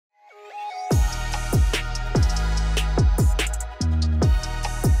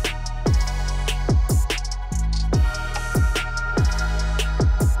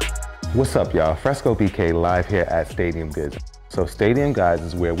What's up, y'all? Fresco BK live here at Stadium Goods. So Stadium Guides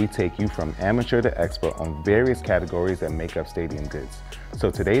is where we take you from amateur to expert on various categories that make up stadium goods.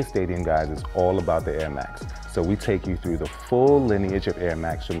 So today's Stadium Guides is all about the Air Max. So we take you through the full lineage of Air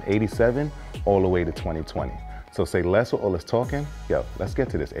Max from '87 all the way to 2020. So say less with all this talking. Yo, let's get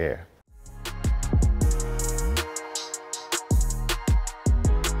to this air.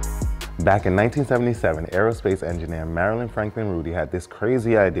 Back in 1977, aerospace engineer Marilyn Franklin Rudy had this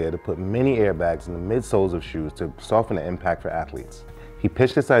crazy idea to put mini airbags in the midsoles of shoes to soften the impact for athletes. He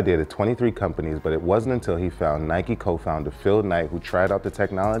pitched this idea to 23 companies, but it wasn't until he found Nike co-founder Phil Knight, who tried out the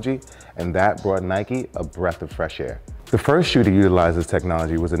technology, and that brought Nike a breath of fresh air. The first shoe to utilize this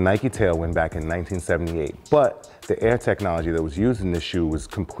technology was a Nike Tailwind back in 1978, but the air technology that was used in this shoe was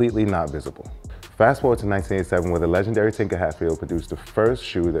completely not visible. Fast forward to 1987, where the legendary Tinker Hatfield produced the first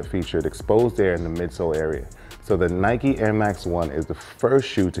shoe that featured exposed air in the midsole area. So the Nike Air Max 1 is the first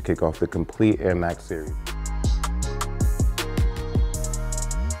shoe to kick off the complete Air Max series.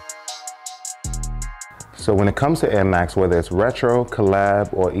 So when it comes to Air Max, whether it's retro,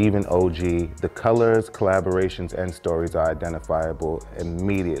 collab, or even OG, the colors, collaborations, and stories are identifiable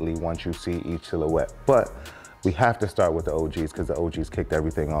immediately once you see each silhouette. But we have to start with the OGs because the OGs kicked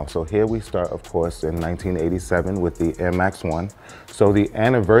everything off. So here we start, of course, in 1987 with the Air Max 1. So the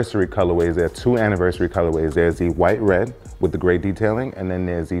anniversary colorways, there are two anniversary colorways. There's the white red with the gray detailing, and then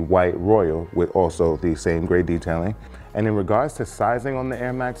there's the white royal with also the same gray detailing. And in regards to sizing on the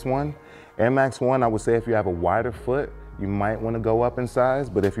Air Max 1, Air Max 1, I would say if you have a wider foot, you might want to go up in size,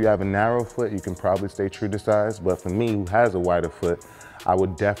 but if you have a narrow foot, you can probably stay true to size. But for me, who has a wider foot, I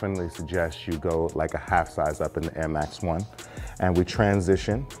would definitely suggest you go like a half size up in the Air Max 1. And we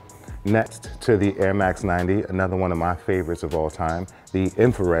transition next to the Air Max 90, another one of my favorites of all time. The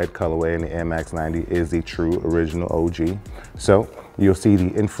infrared colorway in the Air Max 90 is the true original OG. So you'll see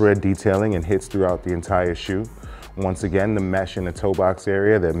the infrared detailing and hits throughout the entire shoe. Once again, the mesh in the toe box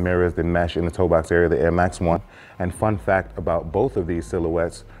area that mirrors the mesh in the toe box area of the Air Max 1. And fun fact about both of these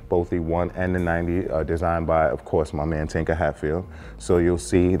silhouettes, both the 1 and the 90 are designed by, of course, my man Tinker Hatfield. So you'll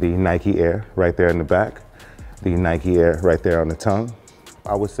see the Nike Air right there in the back, the Nike Air right there on the tongue.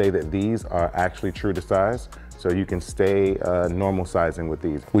 I would say that these are actually true to size, so you can stay normal sizing with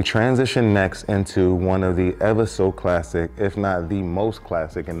these. We transition next into one of the ever so classic, if not the most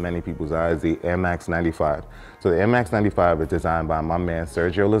classic in many people's eyes, the Air Max 95. So the Air Max 95 is designed by my man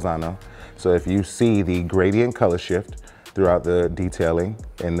Sergio Lozano. So if you see the gradient color shift throughout the detailing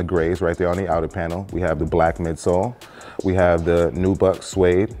in the grays right there on the outer panel, we have the black midsole, we have the nubuck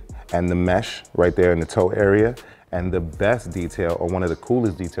suede and the mesh right there in the toe area. And the best detail, or one of the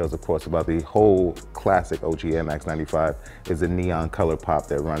coolest details, of course, about the whole classic OG Air Max 95 is the neon color pop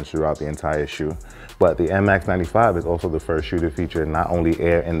that runs throughout the entire shoe. But the Air Max 95 is also the first shoe to feature not only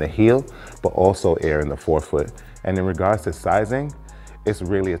air in the heel, but also air in the forefoot. And in regards to sizing, it's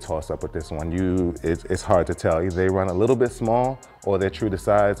really a toss-up with this one. It's hard to tell. Either they run a little bit small or they're true to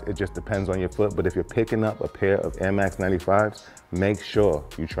size. It just depends on your foot. But if you're picking up a pair of Air Max 95s, make sure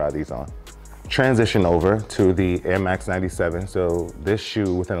you try these on. Transition over to the Air Max 97. So this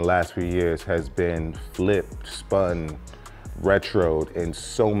shoe within the last few years has been flipped, spun, retroed in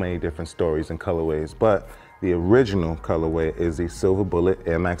so many different stories and colorways. But the original colorway is the Silver Bullet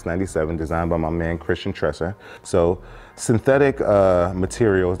Air Max 97 designed by my man Christian Tresser. So synthetic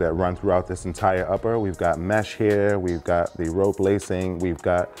materials that run throughout this entire upper. We've got mesh here, we've got the rope lacing, we've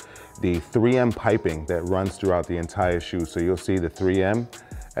got the 3M piping that runs throughout the entire shoe. So you'll see the 3M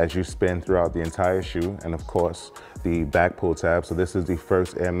as you spin throughout the entire shoe, and of course the back pull tab. So this is the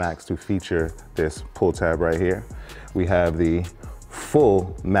first Air Max to feature this pull tab right here. We have the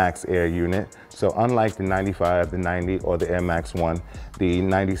full Max Air unit. So unlike the 95, the 90, or the Air Max 1, the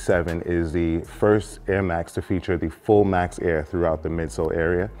 97 is the first Air Max to feature the full Max Air throughout the midsole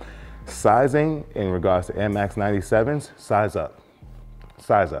area. Sizing in regards to Air Max 97s, size up,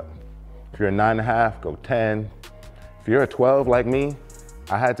 size up. If you're a 9.5, go 10. If you're a 12 like me,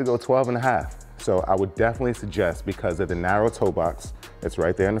 I had to go 12.5. So I would definitely suggest, because of the narrow toe box that's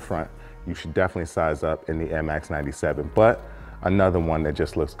right there in the front, you should definitely size up in the Air Max 97. But another one that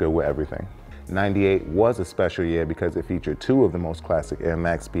just looks good with everything. 98 was a special year because it featured two of the most classic Air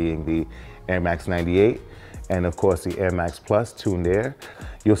Max, being the Air Max 98 and of course the Air Max Plus tuned air.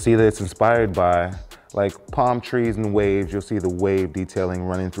 You'll see that it's inspired by like palm trees and waves. You'll see the wave detailing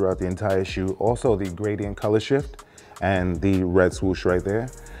running throughout the entire shoe. Also the gradient color shift and the red swoosh right there.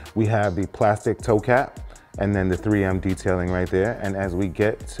 We have the plastic toe cap, and then the 3M detailing right there. And as we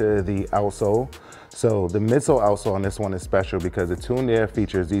get to the outsole, so the midsole outsole on this one is special because the Tuned Air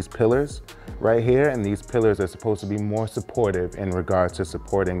features these pillars right here, and these pillars are supposed to be more supportive in regards to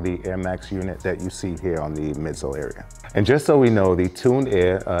supporting the Air Max unit that you see here on the midsole area. And just so we know, the Tuned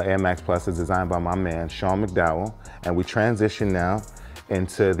Air Air Max Plus is designed by my man, Sean McDowell, and we transition now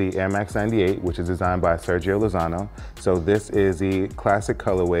into the Air Max 98, which is designed by Sergio Lozano. So this is the classic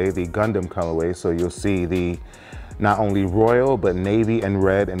colorway, the Gundam colorway. So you'll see the not only royal, but navy and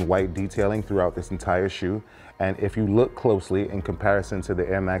red and white detailing throughout this entire shoe. And if you look closely in comparison to the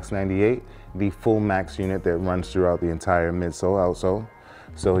Air Max 98, the full Max unit that runs throughout the entire midsole, outsole.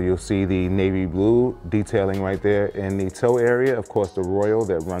 So you'll see the navy blue detailing right there in the toe area. Of course, the royal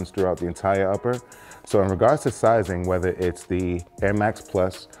that runs throughout the entire upper. So in regards to sizing, whether it's the Air Max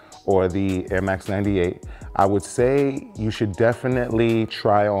Plus or the Air Max 98, I would say you should definitely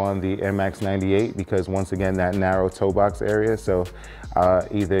try on the Air Max 98 because once again, that narrow toe box area. So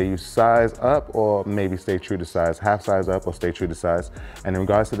either you size up or maybe stay true to size, half size up or stay true to size. And in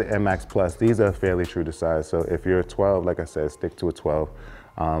regards to the Air Max Plus, these are fairly true to size. So if you're a 12, like I said, stick to a 12.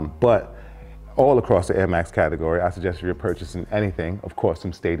 But all across the Air Max category, I suggest if you're purchasing anything, of course,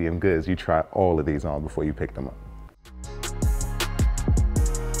 some Stadium goods, you try all of these on before you pick them up.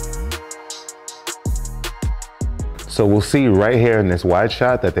 So we'll see right here in this wide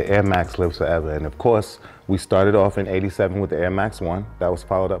shot that the Air Max lives forever. And of course, we started off in '87 with the Air Max 1. That was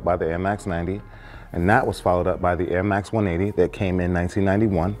followed up by the Air Max 90. And that was followed up by the Air Max 180 that came in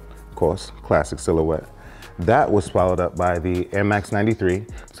 1991. Of course, classic silhouette. That was followed up by the Air Max 93.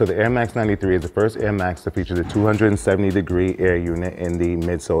 So the Air Max 93 is the first Air Max to feature the 270-degree air unit in the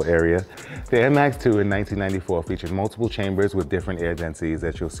midsole area. The Air Max 2 in 1994 featured multiple chambers with different air densities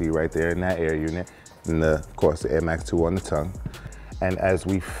that you'll see right there in that air unit. And of course, the Air Max 2 on the tongue. And as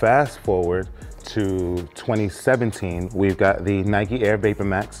we fast forward to 2017, we've got the Nike Air Vapor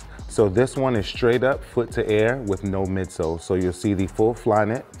Max. So this one is straight up foot to air with no midsole. So you'll see the full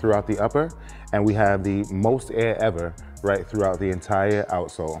Flyknit throughout the upper, and we have the most air ever right throughout the entire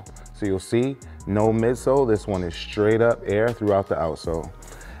outsole. So you'll see no midsole. This one is straight up air throughout the outsole.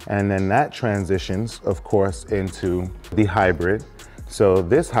 And then that transitions, of course, into the hybrid. So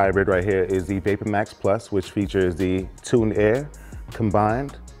this hybrid right here is the Vapor Max Plus, which features the Tuned Air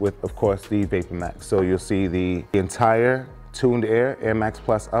combined with, of course, the Vapor Max. So you'll see the entire Tuned Air Air Max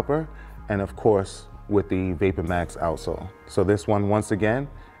Plus upper, and of course, with the Vapor Max outsole. So this one, once again,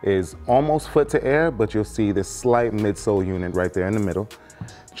 is almost foot to air, but you'll see this slight midsole unit right there in the middle.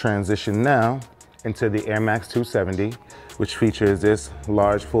 Transition now into the Air Max 270, which features this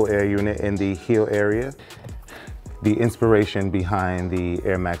large full air unit in the heel area. The inspiration behind the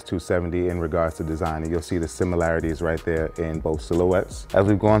Air Max 270 in regards to design, and you'll see the similarities right there in both silhouettes. As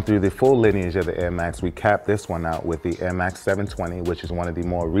we've gone through the full lineage of the Air Max, we capped this one out with the Air Max 720, which is one of the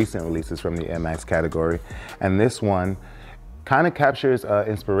more recent releases from the Air Max category. And this one kind of captures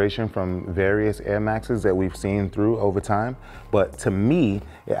inspiration from various Air Maxes that we've seen through over time. But to me,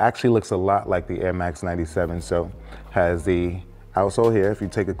 it actually looks a lot like the Air Max 97. So has the outsole here, if you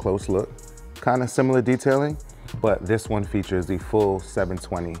take a close look, kind of similar detailing, but this one features the full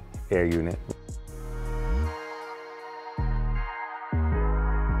 720 air unit.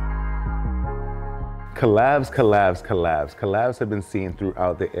 Collabs, collabs, collabs. Collabs have been seen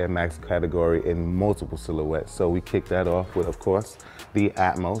throughout the Air Max category in multiple silhouettes. So we kicked that off with, of course, the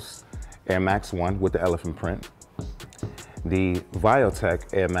Atmos Air Max 1 with the elephant print. The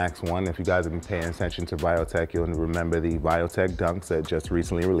Viotech Air Max 1, if you guys have been paying attention to Viotech, you'll remember the Viotech Dunks that just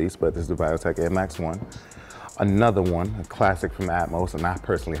recently released, but this is the Viotech Air Max 1. Another one, a classic from Atmos, and I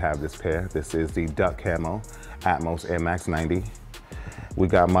personally have this pair. This is the Duck Camo Atmos Air Max 90. We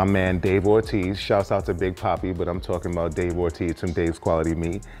got my man Dave Ortiz. Shouts out to Big Poppy, but I'm talking about Dave Ortiz from Dave's Quality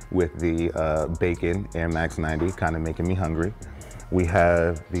Meat with the Bacon Air Max 90, kind of making me hungry. We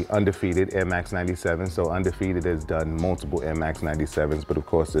have the Undefeated Air Max 97. So Undefeated has done multiple Air Max 97s, but of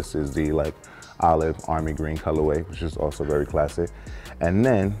course this is the olive army green colorway, which is also very classic. And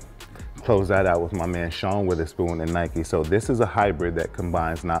then close that out with my man Sean Witherspoon and Nike. So this is a hybrid that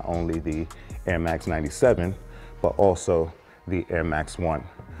combines not only the Air Max 97, but also the Air Max 1.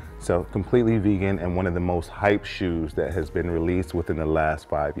 So completely vegan and one of the most hyped shoes that has been released within the last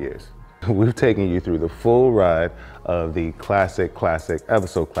 5 years. We've taken you through the full ride of the classic, ever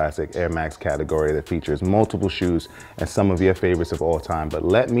so classic Air Max category that features multiple shoes and some of your favorites of all time. But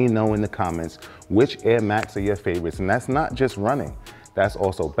let me know in the comments which Air Max are your favorites. And that's not just running. That's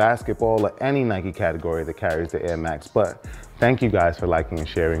also basketball or any Nike category that carries the Air Max. But thank you guys for liking and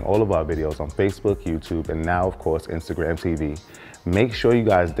sharing all of our videos on Facebook, YouTube, and now of course Instagram TV. Make sure you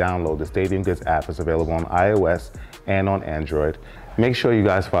guys download the Stadium Goods app. It's available on iOS and on Android. Make sure you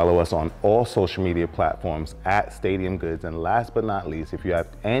guys follow us on all social media platforms at Stadium Goods. And last but not least, if you have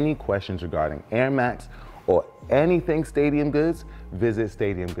any questions regarding Air Max or anything Stadium Goods, visit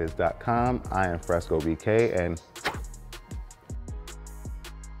stadiumgoods.com. I am Fresco BK, and